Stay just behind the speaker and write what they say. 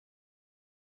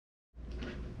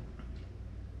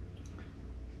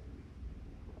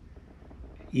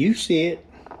You see it.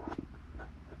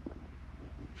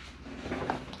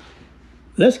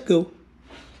 Let's go.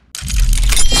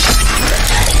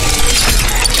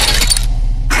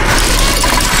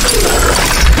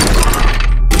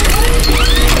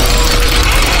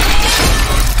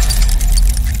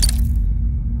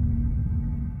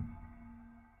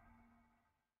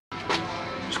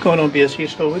 What's going on, BSG?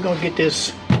 So we're gonna get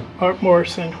this Art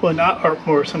Morrison, well, not Art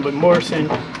Morrison, but Morrison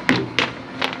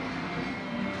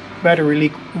battery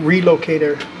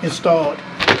relocator installed.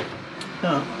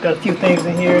 Got a few things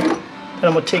in here that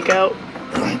I'm gonna take out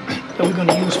that we're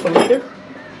gonna use for later.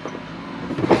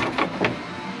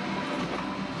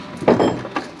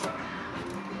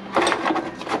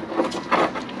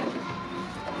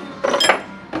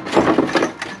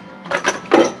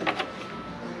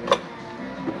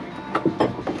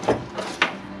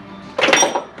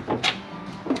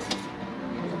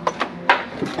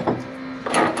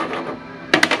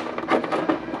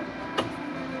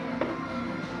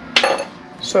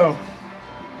 So,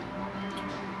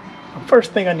 the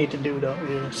first thing I need to do though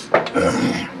is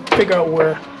figure out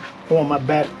where I want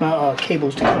my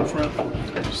cables to come from.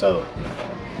 So,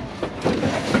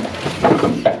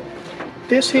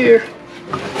 this here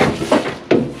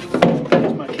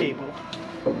is my cable.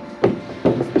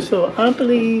 So I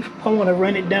believe I want to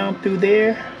run it down through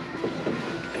there.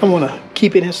 I want to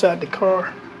keep it inside the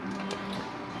car.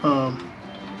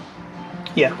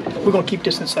 Yeah, we're gonna keep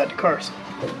this inside the car. So.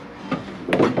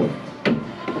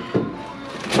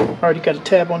 Already got a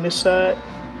tab on this side.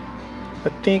 I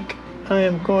think I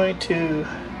am going to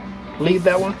leave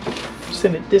that one,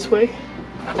 send it this way.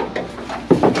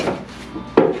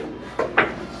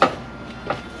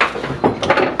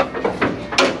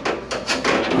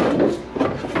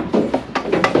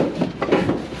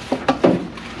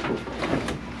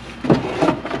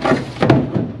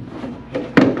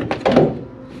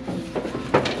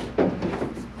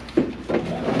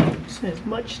 Send as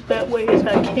much that way as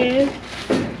I can.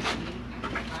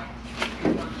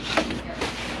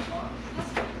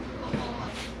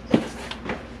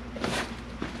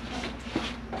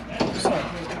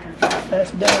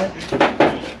 That's done.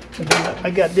 And then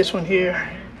I got this one here,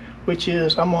 which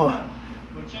is I'm gonna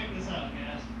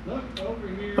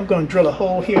drill a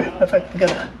hole here. In fact, I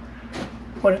got a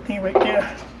water thing right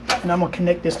there, and I'm gonna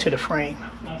connect this to the frame.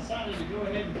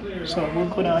 So we'll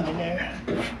go down in there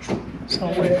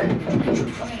somewhere.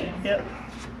 Yep.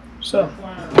 So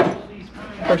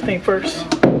first thing first,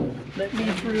 let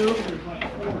me drill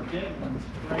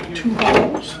 2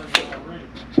 holes.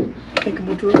 I think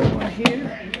we'll drill one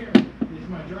here.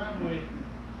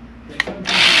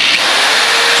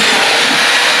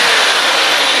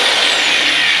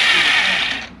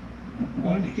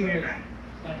 One here.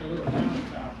 Like a little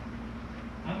downspout.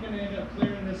 I'm going to end up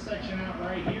clearing this section out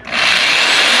right here.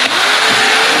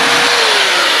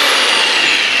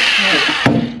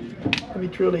 Right. Let me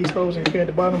drill these holes in here at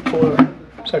the bottom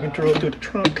so I can drill through the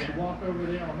trunk. Walk over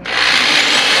there on that.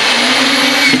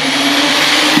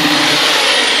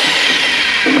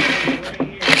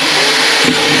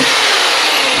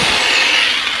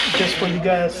 Just for you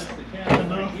guys to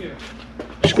know,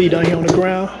 show you down here on the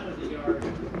ground.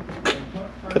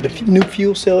 Got the new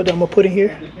fuel cell that I'm gonna put in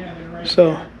here.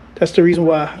 So that's the reason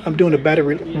why I'm doing the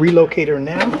battery relocator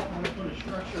now.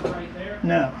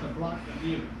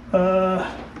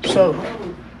 So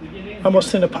I'm gonna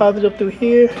send a positive through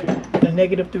here and a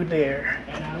negative through there.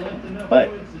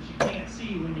 But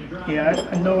yeah,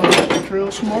 I know I have to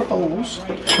drill some more holes,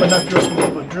 but not drill some more,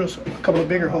 but drill a couple of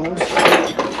bigger holes.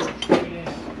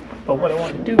 But what I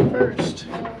want to do first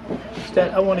is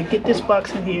that I want to get this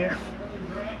box in here.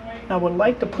 I would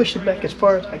like to push it back as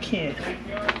far as I can.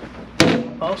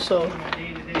 Also,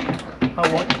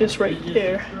 I want this right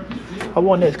there. I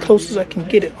want it as close as I can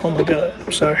get it. Oh my God,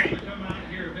 I'm sorry.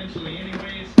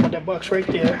 That box right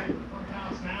there.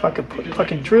 If I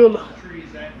can drill,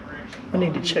 I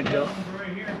need to check though,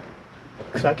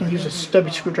 because I can use a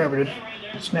stubby screwdriver to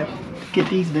get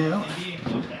these down.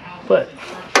 But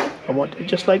I want it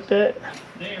just like that,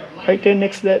 right there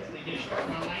next to that.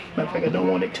 Matter of fact, I don't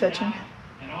want it touching.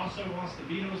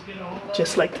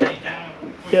 Just like that.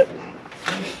 Yep.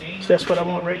 So that's what I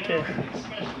want right there.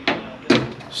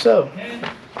 So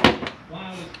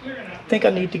I think I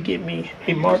need to get me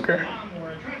a marker,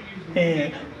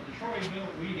 and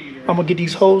I'm gonna get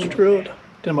these holes drilled.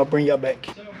 Then I'm gonna bring y'all back.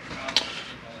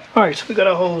 All right, so we got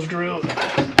our holes drilled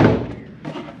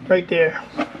right there.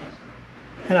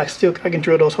 And I can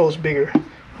drill those holes bigger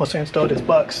once I install this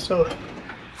box. So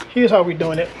here's how we're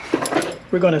doing it.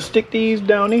 We're going to stick these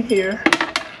down in here.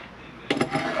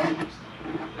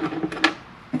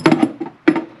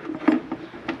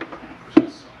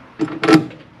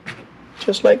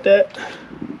 just like that.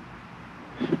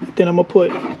 Then I'm gonna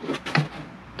put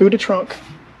through the trunk,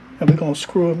 and we're gonna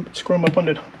screw them up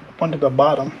under the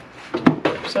bottom.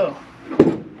 So.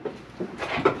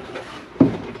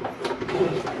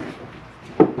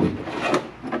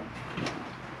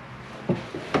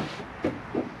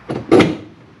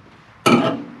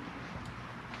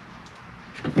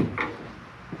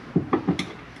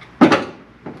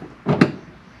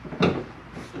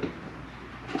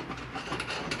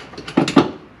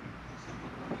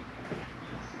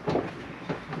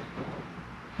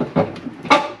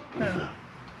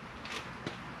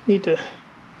 Need to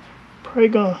probably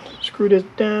gonna screw this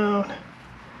down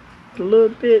a little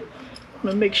bit. I'm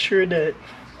gonna make sure that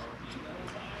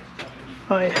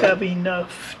I have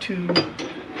enough to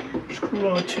screw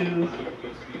onto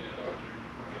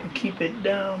to keep it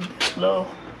down this low.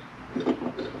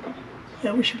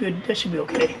 Yeah, that should be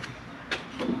okay.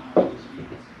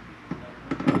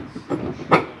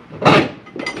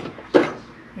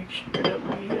 Make sure that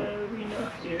we have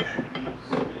enough here.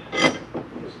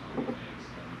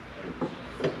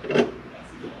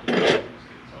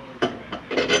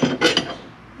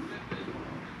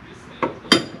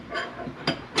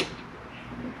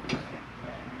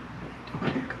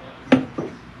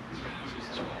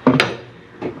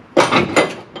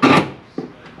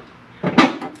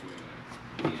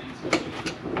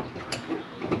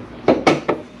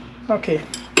 Okay,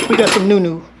 we got some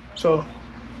new, so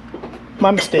my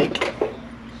mistake.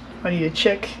 I need to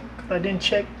check, I didn't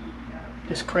check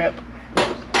this crap.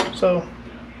 So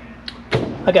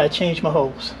I gotta change my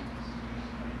hose.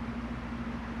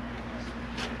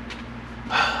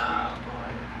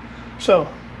 So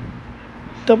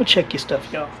double check your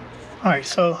stuff, y'all. All right,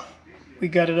 so we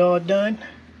got it all done.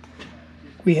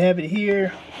 We have it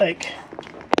here, like,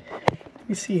 let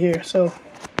me see here. So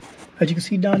as you can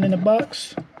see down in the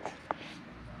box,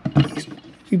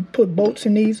 you put bolts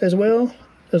in these as well,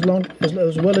 as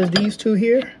well as these two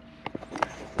here.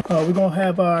 We're gonna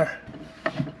have our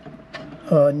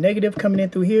negative coming in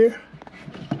through here,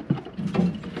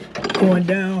 going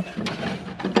down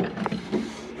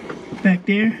back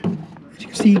there, as you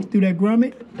can see through that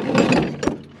grommet.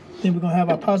 Then we're gonna have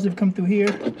our positive come through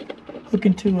here, hook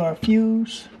into our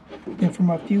fuse, and from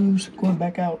our fuse going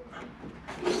back out.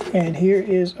 And here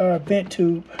is our vent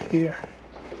tube here.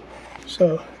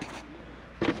 So,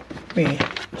 I mean,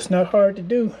 it's not hard to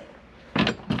do.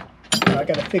 I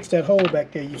gotta fix that hole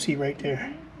back there you see right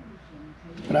there.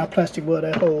 But I'll plastic weld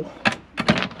that hole.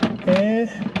 And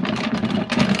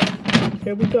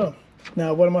here we go.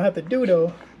 Now what I'm gonna have to do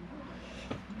though,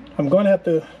 I'm gonna have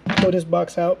to pull this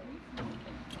box out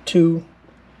to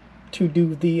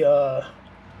do the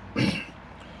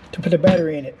to put the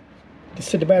battery in it. To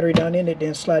sit the battery down in it,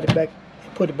 then slide it back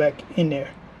and put it back in there.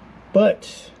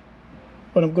 But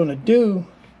what I'm gonna do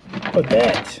for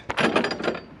that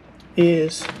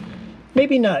is,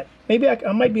 maybe not. Maybe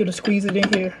I might be able to squeeze it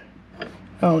in here.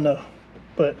 I don't know.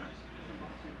 But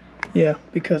yeah,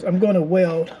 because I'm going to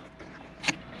weld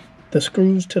the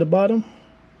screws to the bottom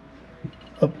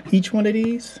of each one of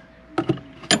these.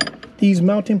 These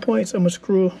mounting points, I'm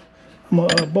going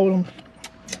to bolt them.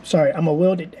 Sorry, I'm going to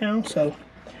weld it down. So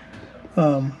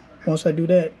once I do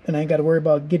that, then I ain't got to worry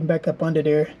about getting back up under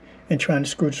there and trying to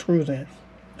screw the screws in.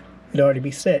 It'll already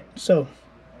be set. So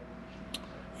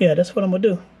yeah, that's what I'm gonna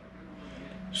do.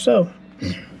 So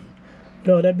with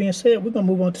all that being said, we're gonna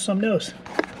move on to something else.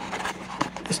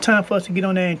 It's time for us to get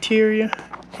on that interior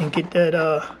and get that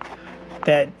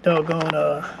that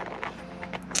doggone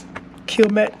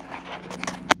KILMAT.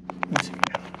 Let me see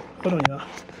here. Hold on, y'all.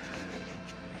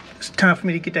 It's time for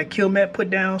me to get that KILMAT put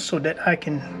down so that I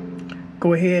can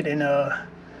go ahead and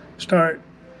start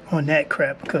on that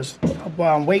crap, because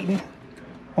while I'm waiting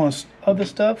on other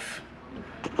stuff,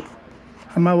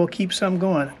 I might well keep something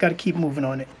going. I gotta keep moving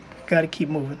on it. Gotta keep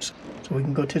moving so we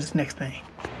can go to this next thing.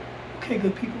 Okay,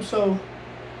 good people, so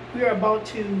we are about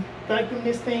to vacuum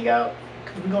this thing out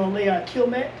because we're gonna lay our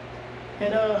KILMAT,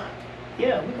 and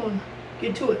yeah, we're gonna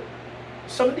get to it.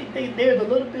 Some of there's a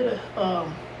little bit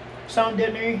of sound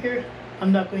deadener in here.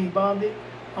 I'm not going to bomb it.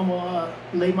 I'm gonna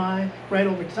lay mine right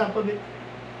over the top of it,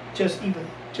 just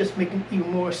making even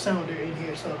more sounder in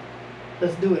here. So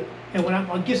let's do it. And when I'm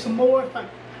gonna get some more,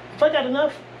 if I got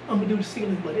enough, I'm gonna do the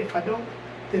ceiling. But if I don't,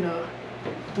 then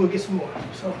we'll get some more.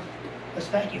 So let's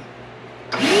vacuum.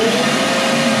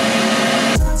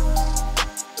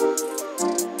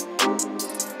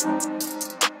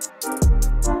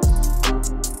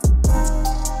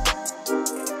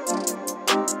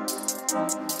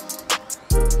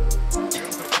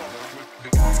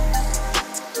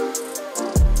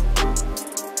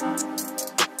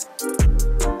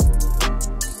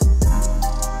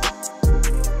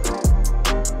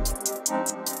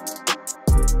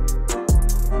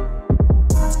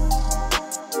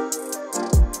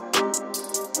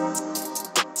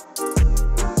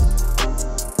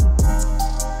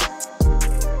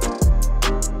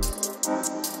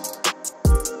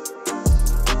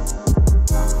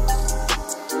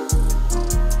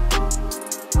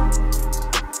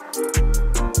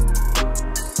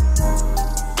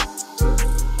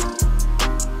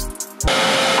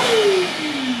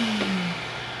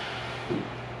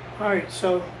 Alright,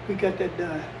 so we got that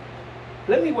done.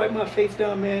 Let me wipe my face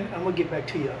down, man. I'm gonna get back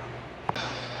to y'all.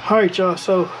 Alright, y'all,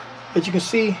 so as you can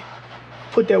see,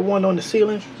 put that one on the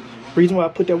ceiling. Reason why I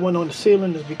put that one on the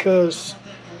ceiling is because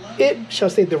shall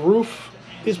I say the roof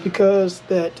is because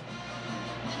that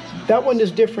one is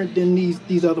different than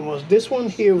these other ones. This one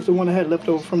here was the one I had left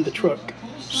over from the truck.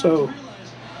 So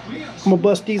I'm gonna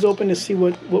bust these open and see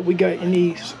what we got in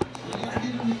these.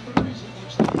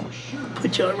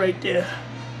 Put y'all right there.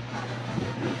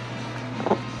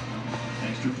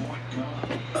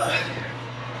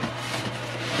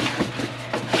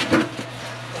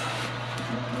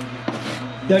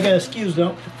 Y'all gotta excuse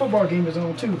them. The football game is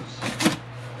on too.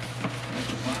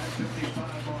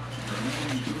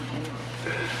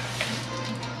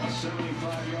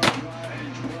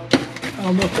 I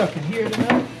don't know if y'all can hear it or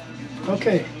not.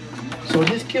 Okay, so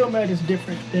this KILMAT is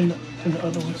different than the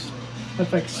other ones. In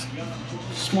fact,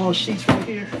 small sheets right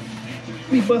here.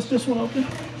 Let me bust this one open.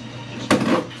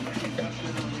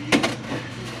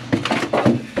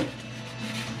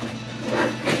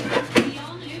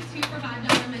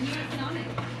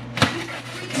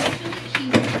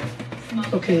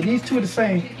 Okay, these two are the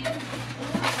same.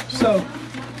 So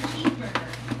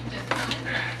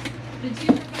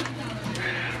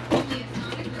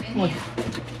I'm gonna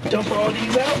dump all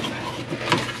these out.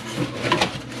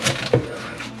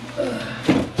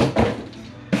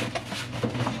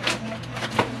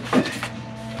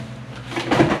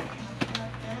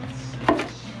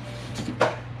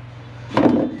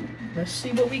 Let's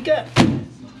see what we got.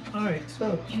 All right,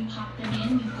 so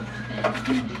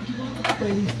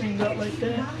lay these things out like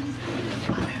that.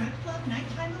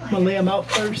 I'm gonna lay them out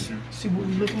first, see what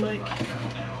we look like.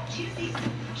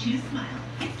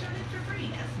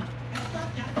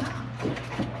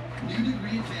 New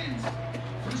degree advanced.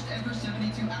 First ever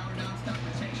 72-hour non-stop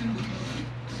protection with Mustang.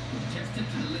 Tested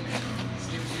to the limit.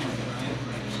 Still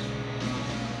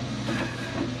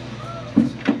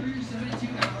superior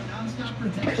 72-hour non-stop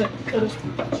protection. Cut us.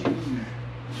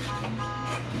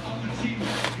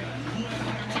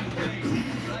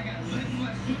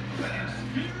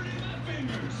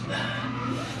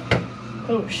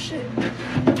 Oh shit.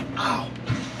 Ow.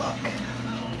 Fuck.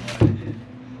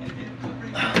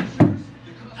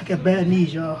 I got bad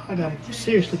knees, y'all. I got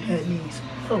seriously bad knees.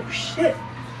 Oh shit.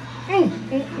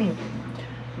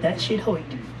 That shit hurt.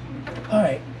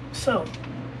 Alright, so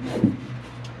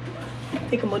I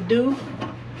think I'm gonna do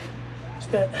is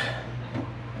that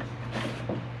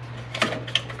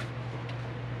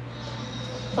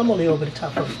I'm gonna lay over the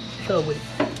top of it. Hell with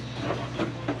it.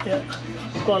 Yeah.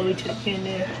 Go all the way to the end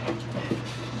there.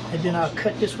 And then I'll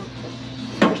cut this one,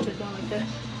 push this down like that.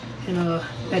 And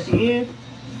at the end,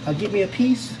 I'll get me a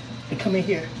piece and come in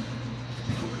here.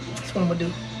 That's what I'm gonna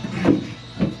do.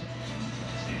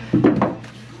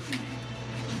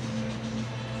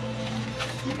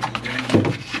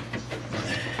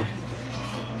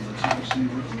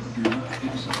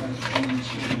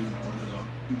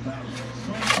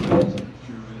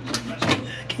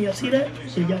 Can y'all see that?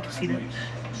 Yeah, y'all can see that.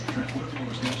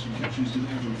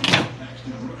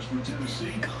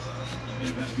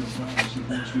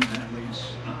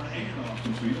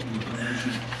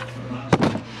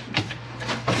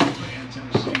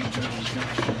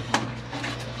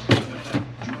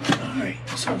 Alright,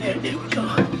 so there we go.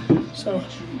 So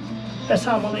that's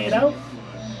how I'm gonna lay it out.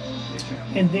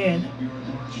 And then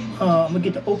I'm gonna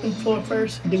get the open floor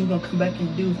first, and then we're gonna come back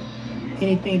and do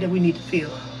anything that we need to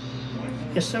fill.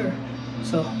 Yes, sir.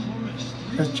 So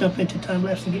let's jump into time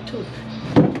lapse and get to it.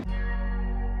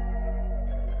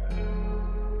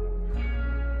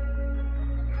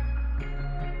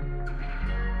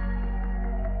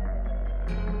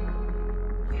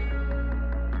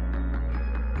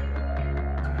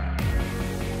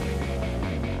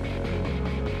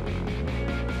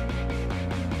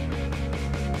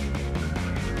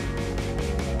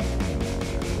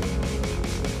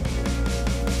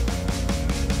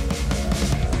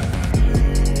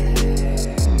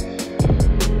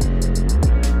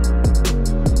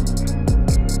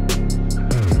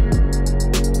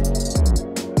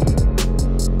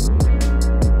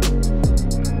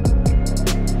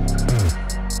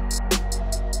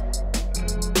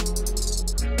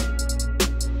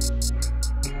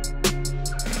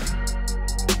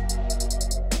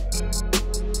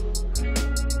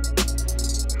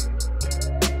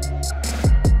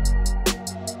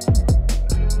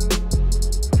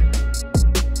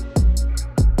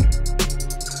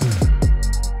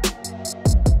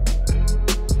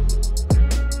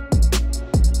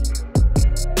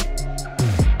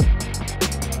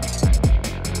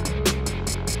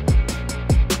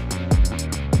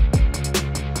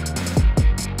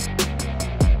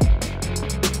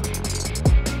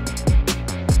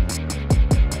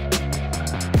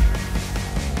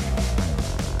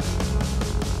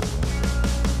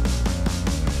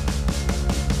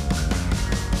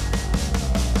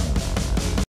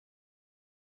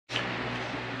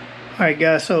 Alright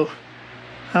guys, so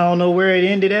I don't know where it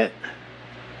ended at.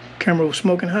 Camera was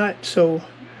smoking hot, so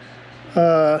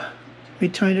let me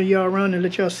turn y'all around and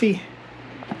let y'all see.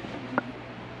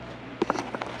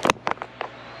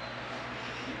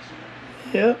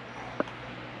 Yep.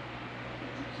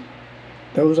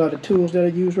 Those are the tools that I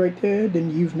use right there.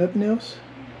 Didn't use nothing else.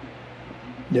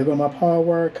 There go my power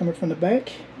wire coming from the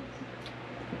back.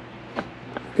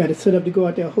 Got it set up to go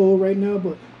out that hole right now,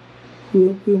 but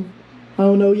I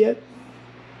don't know yet.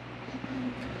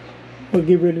 We'll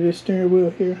get rid of this steering wheel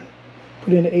here.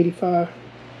 Put in the 85.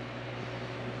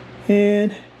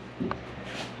 And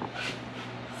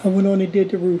I went on and did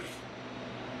the roof.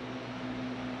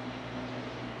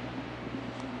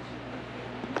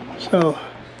 So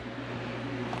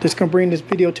this gonna bring this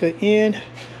video to an end,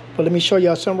 but let me show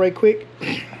y'all something right quick.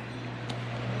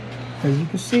 As you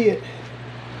can see it,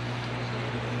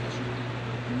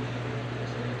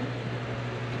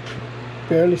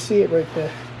 barely see it right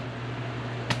there.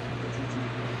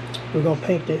 We're gonna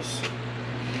paint this.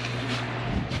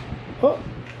 Oh,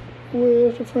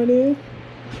 where's the front end?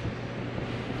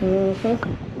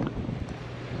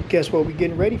 Guess what we're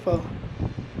getting ready for?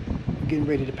 We're getting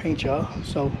ready to paint, y'all.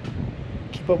 So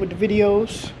keep up with the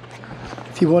videos.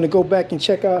 If you want to go back and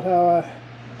check out how I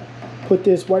put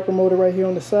this wiper motor right here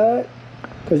on the side,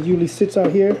 because it usually sits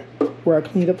out here where I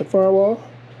cleaned up the firewall,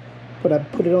 but I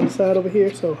put it on the side over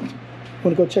here. So if you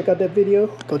want to go check out that video,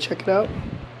 go check it out.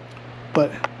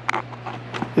 But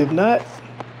if not,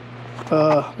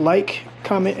 like,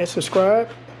 comment, and subscribe.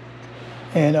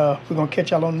 And we're going to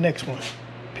catch y'all on the next one.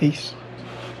 Peace.